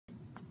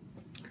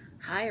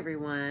Hi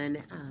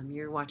everyone,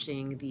 you're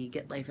watching the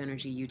Get Life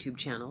Energy YouTube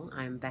channel.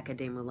 I'm Becca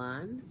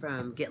DeMoulan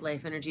from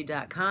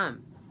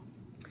GetLifeEnergy.com,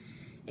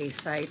 a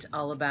site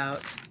all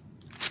about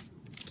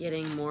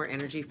getting more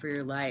energy for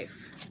your life.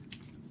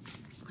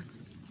 What's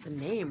the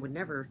name would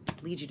never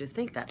lead you to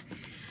think that.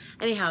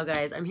 Anyhow,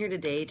 guys, I'm here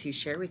today to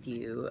share with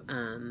you,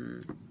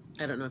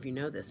 I don't know if you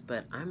know this,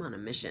 but I'm on a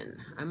mission.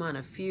 I'm on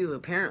a few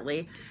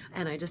apparently,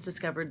 and I just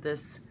discovered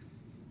this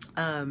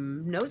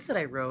notes that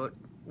I wrote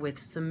with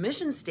some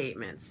mission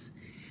statements.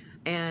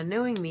 And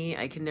knowing me,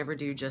 I can never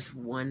do just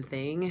one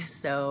thing,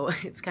 so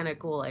it's kind of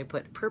cool. I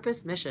put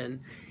purpose,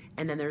 mission,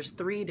 and then there's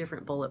 3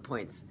 different bullet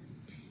points.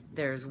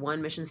 There's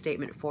one mission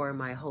statement for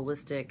my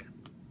holistic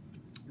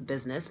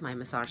business, my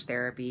massage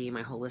therapy,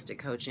 my holistic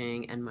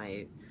coaching, and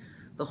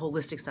the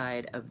holistic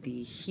side of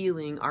the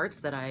healing arts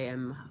that I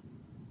am,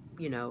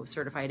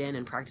 certified in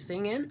and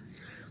practicing in.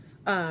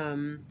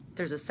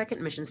 There's a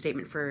second mission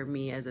statement for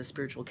me as a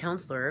spiritual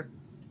counselor,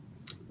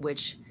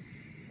 which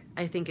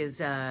I think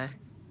is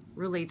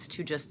relates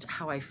to just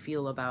how I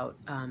feel about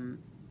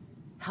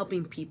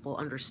helping people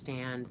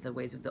understand the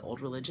ways of the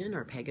old religion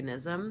or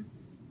paganism.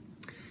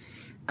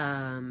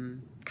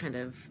 Kind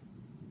of,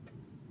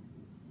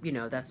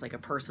 that's like a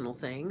personal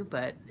thing,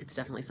 but it's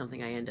definitely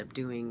something I end up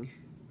doing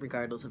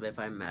regardless of if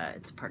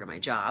it's part of my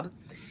job.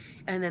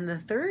 And then the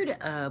third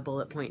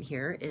bullet point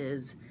here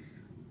is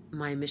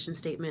my mission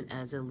statement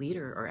as a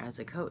leader or as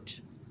a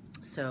coach.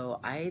 So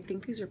I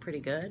think these are pretty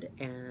good,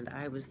 and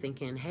I was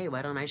thinking, hey,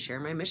 why don't I share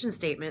my mission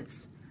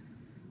statements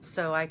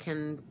so I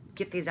can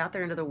get these out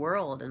there into the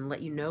world and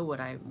let you know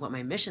what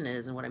my mission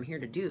is and what I'm here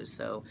to do.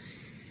 So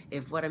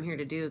if what I'm here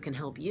to do can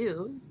help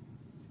you,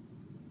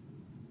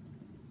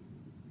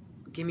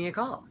 give me a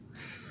call.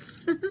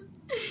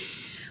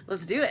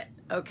 Let's do it.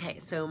 Okay,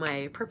 so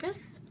my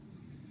purpose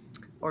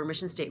or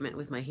mission statement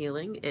with my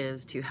healing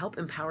is to help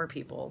empower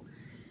people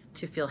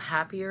to feel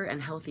happier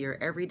and healthier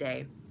every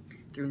day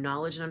through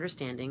knowledge and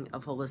understanding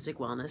of holistic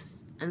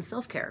wellness and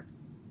self-care.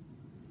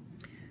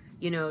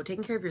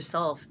 Taking care of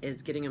yourself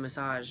is getting a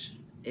massage,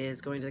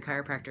 is going to the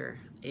chiropractor,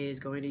 is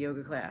going to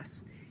yoga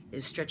class,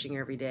 is stretching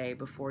every day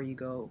before you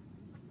go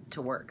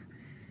to work.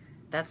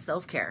 That's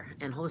self-care.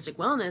 And holistic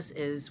wellness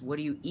is, what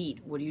do you eat?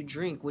 What do you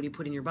drink? What do you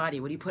put in your body?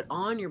 What do you put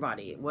on your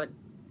body? What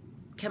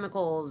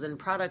chemicals and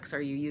products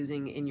are you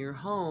using in your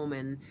home?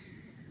 And,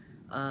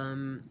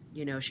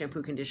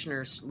 shampoo,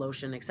 conditioner,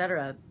 lotion,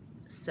 etc.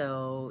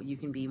 So you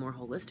can be more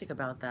holistic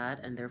about that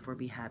and therefore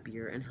be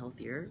happier and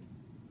healthier.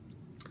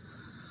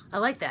 I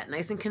like that,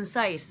 nice and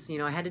concise.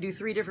 I had to do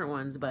 3 different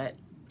ones, but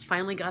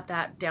finally got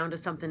that down to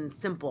something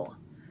simple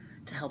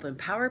to help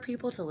empower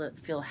people to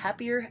feel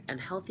happier and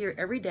healthier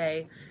every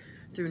day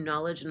through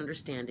knowledge and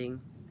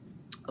understanding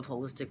of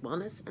holistic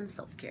wellness and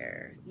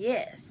self-care.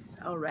 Yes,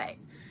 all right.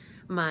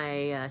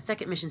 My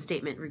second mission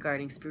statement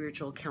regarding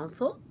spiritual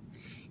counsel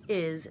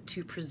is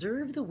to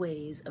preserve the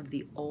ways of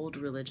the old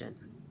religion,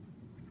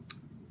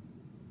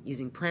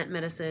 using plant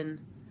medicine,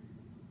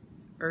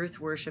 earth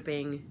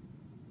worshiping,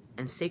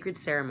 and sacred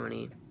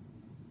ceremony,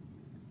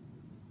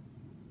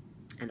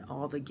 and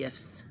all the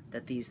gifts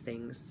that these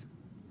things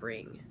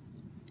bring.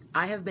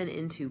 I have been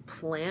into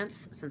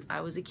plants since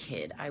I was a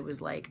kid. I was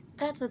like,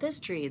 that's a this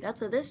tree,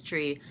 that's a this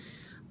tree.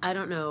 I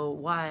don't know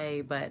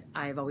why, but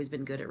I've always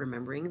been good at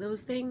remembering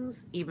those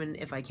things, even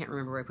if I can't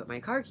remember where I put my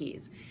car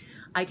keys.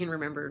 I can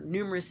remember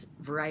numerous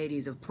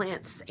varieties of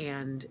plants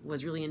and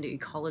was really into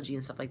ecology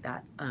and stuff like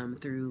that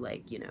through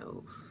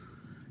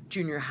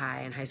junior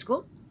high and high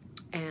school.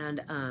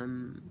 And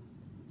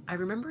I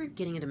remember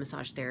getting into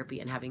massage therapy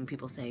and having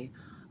people say,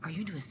 are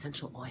you into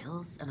essential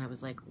oils? And I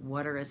was like,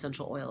 what are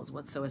essential oils?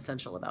 What's so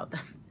essential about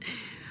them?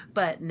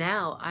 But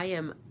now I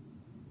am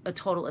a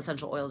total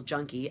essential oils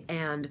junkie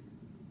and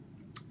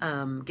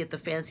get the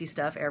fancy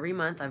stuff every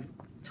month. I'm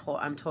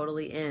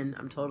totally in.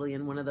 I'm totally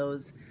in one of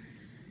those,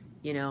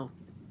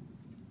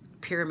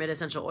 pyramid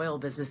essential oil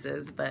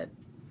businesses, but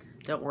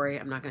don't worry,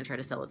 I'm not going to try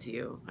to sell it to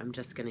you. I'm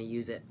just going to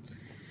use it.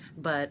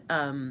 But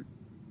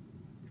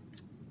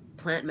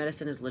plant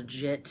medicine is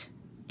legit,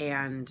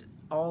 and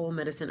all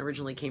medicine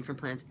originally came from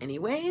plants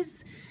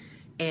anyways,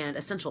 and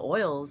essential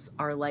oils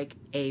are like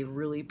a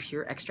really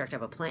pure extract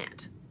of a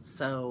plant.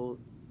 So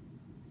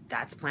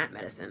that's plant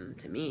medicine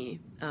to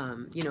me.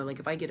 Like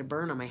if I get a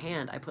burn on my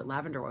hand, I put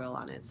lavender oil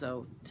on it.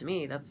 So to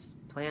me, that's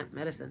plant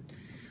medicine.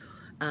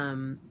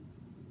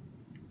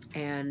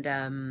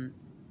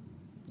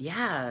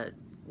 Yeah,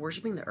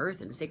 worshiping the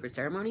earth in sacred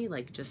ceremony,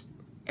 like just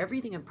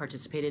everything I've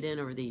participated in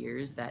over the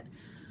years that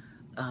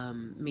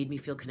made me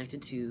feel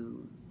connected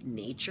to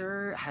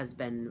nature has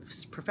been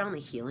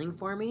profoundly healing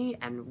for me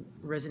and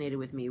resonated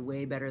with me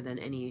way better than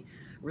any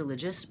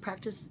religious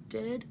practice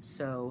did.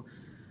 So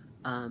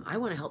I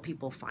want to help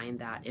people find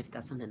that if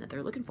that's something that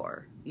they're looking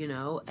for,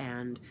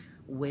 and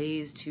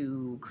ways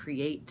to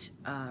create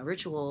a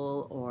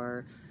ritual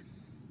or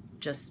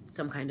just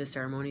some kind of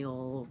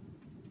ceremonial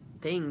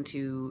thing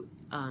to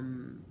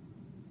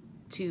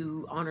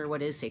honor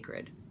what is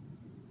sacred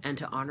and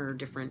to honor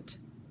different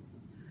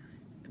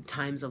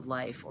times of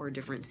life or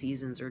different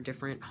seasons or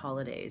different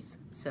holidays.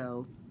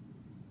 So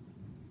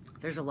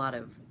there's a lot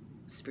of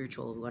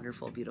spiritual,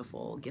 wonderful,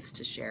 beautiful gifts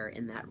to share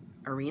in that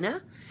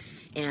arena.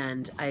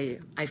 And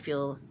I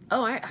feel,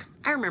 oh,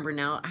 I remember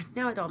now.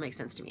 Now it all makes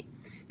sense to me.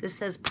 This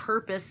says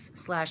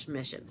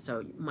purpose/mission.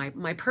 So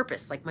my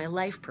purpose, like my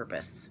life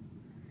purpose.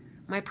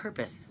 My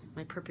purpose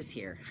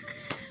here.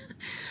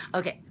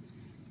 Okay,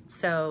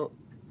 so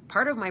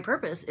part of my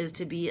purpose is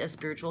to be a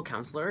spiritual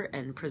counselor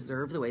and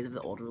preserve the ways of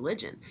the old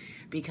religion,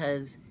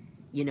 because,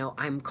 you know,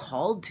 I'm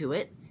called to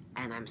it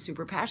and I'm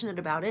super passionate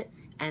about it,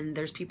 and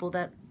there's people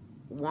that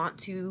want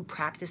to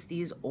practice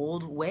these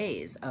old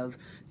ways of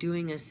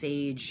doing a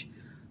sage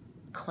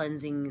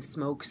cleansing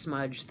smoke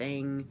smudge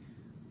thing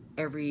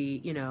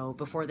every, you know,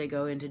 before they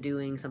go into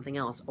doing something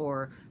else,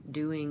 or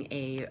doing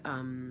a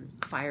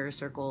fire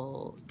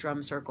circle,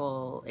 drum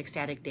circle,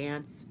 ecstatic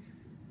dance,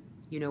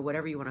 you know,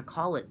 whatever you want to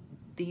call it.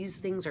 These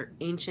things are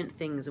ancient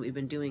things that we've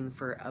been doing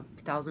for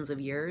thousands of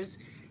years,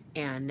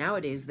 and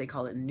nowadays they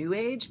call it New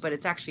Age, but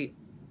it's actually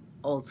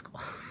old school.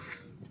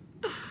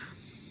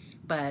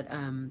 But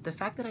the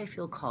fact that I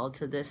feel called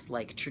to this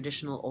like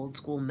traditional old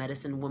school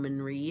medicine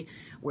womanry,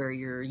 where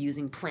you're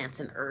using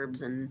plants and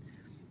herbs and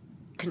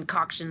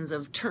concoctions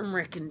of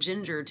turmeric and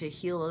ginger to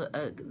heal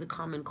the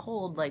common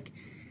cold, like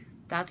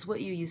that's what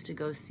you used to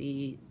go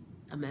see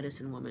a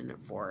medicine woman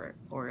for,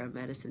 or a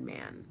medicine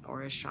man,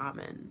 or a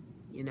shaman,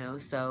 you know?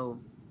 So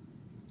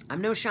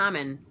I'm no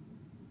shaman,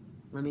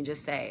 let me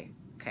just say,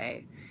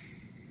 okay?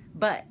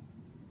 But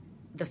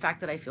the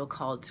fact that I feel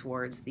called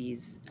towards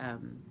these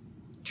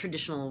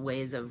traditional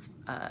ways of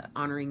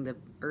honoring the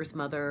Earth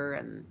Mother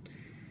and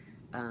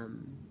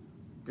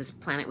this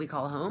planet we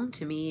call home,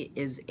 to me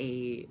is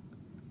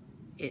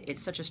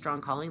it's such a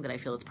strong calling that I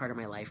feel it's part of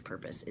my life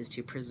purpose, is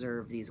to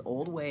preserve these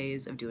old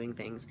ways of doing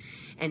things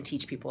and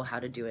teach people how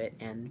to do it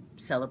and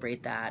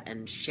celebrate that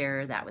and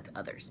share that with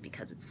others,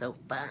 because it's so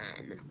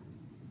fun.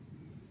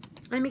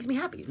 And it makes me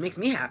happy. It makes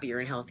me happier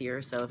and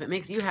healthier. So if it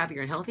makes you happier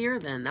and healthier,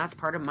 then that's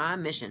part of my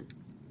mission.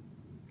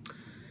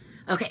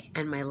 Okay,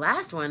 and my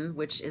last one,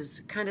 which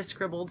is kind of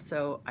scribbled,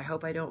 so I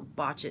hope I don't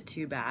botch it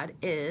too bad,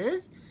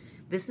 is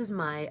this is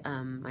my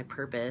my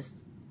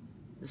purpose.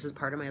 This is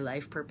part of my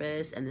life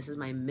purpose, and this is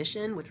my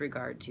mission with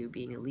regard to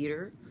being a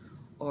leader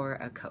or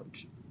a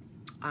coach.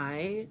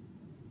 My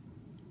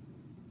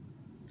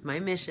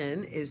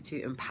mission is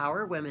to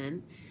empower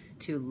women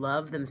to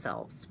love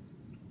themselves,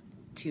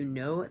 to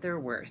know their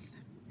worth,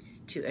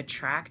 to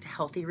attract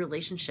healthy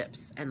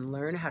relationships and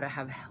learn how to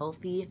have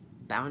healthy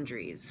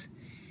boundaries,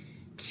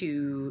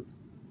 to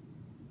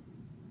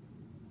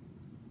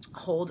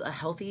hold a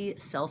healthy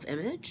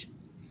self-image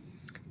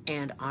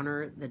and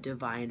honor the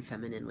divine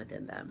feminine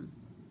within them.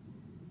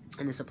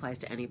 And this applies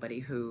to anybody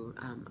who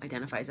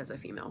identifies as a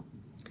female.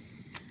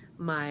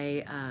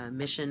 My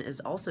mission is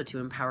also to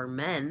empower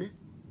men,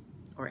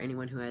 or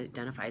anyone who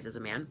identifies as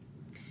a man,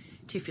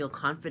 to feel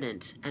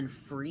confident and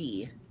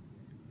free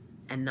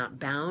and not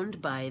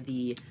bound by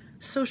the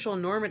social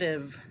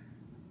normative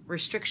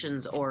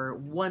restrictions or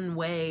one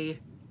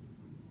way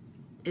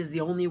is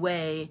the only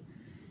way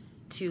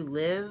to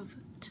live,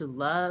 to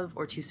love,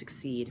 or to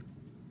succeed,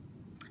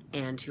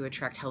 and to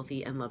attract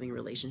healthy and loving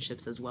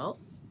relationships as well,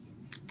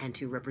 and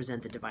to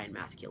represent the divine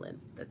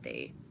masculine that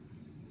they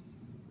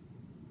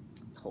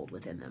hold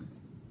within them.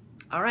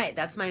 All right,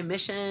 that's my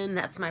mission,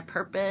 that's my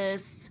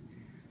purpose.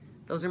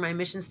 Those are my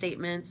mission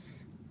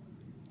statements.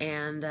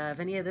 And if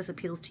any of this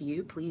appeals to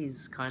you,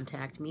 please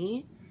contact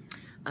me.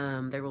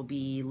 There will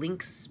be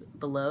links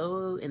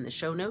below in the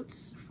show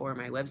notes for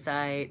my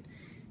website,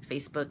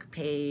 Facebook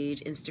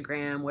page,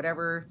 Instagram,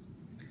 whatever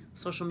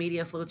social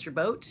media floats your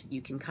boat.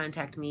 You can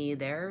contact me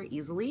there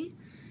easily,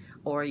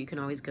 or you can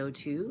always go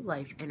to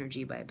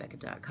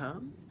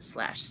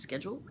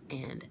lifeenergybybecca.com/schedule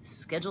and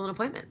schedule an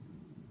appointment.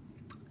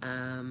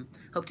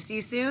 Hope to see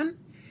you soon.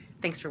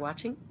 Thanks for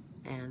watching,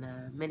 and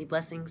many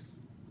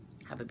blessings.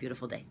 Have a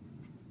beautiful day.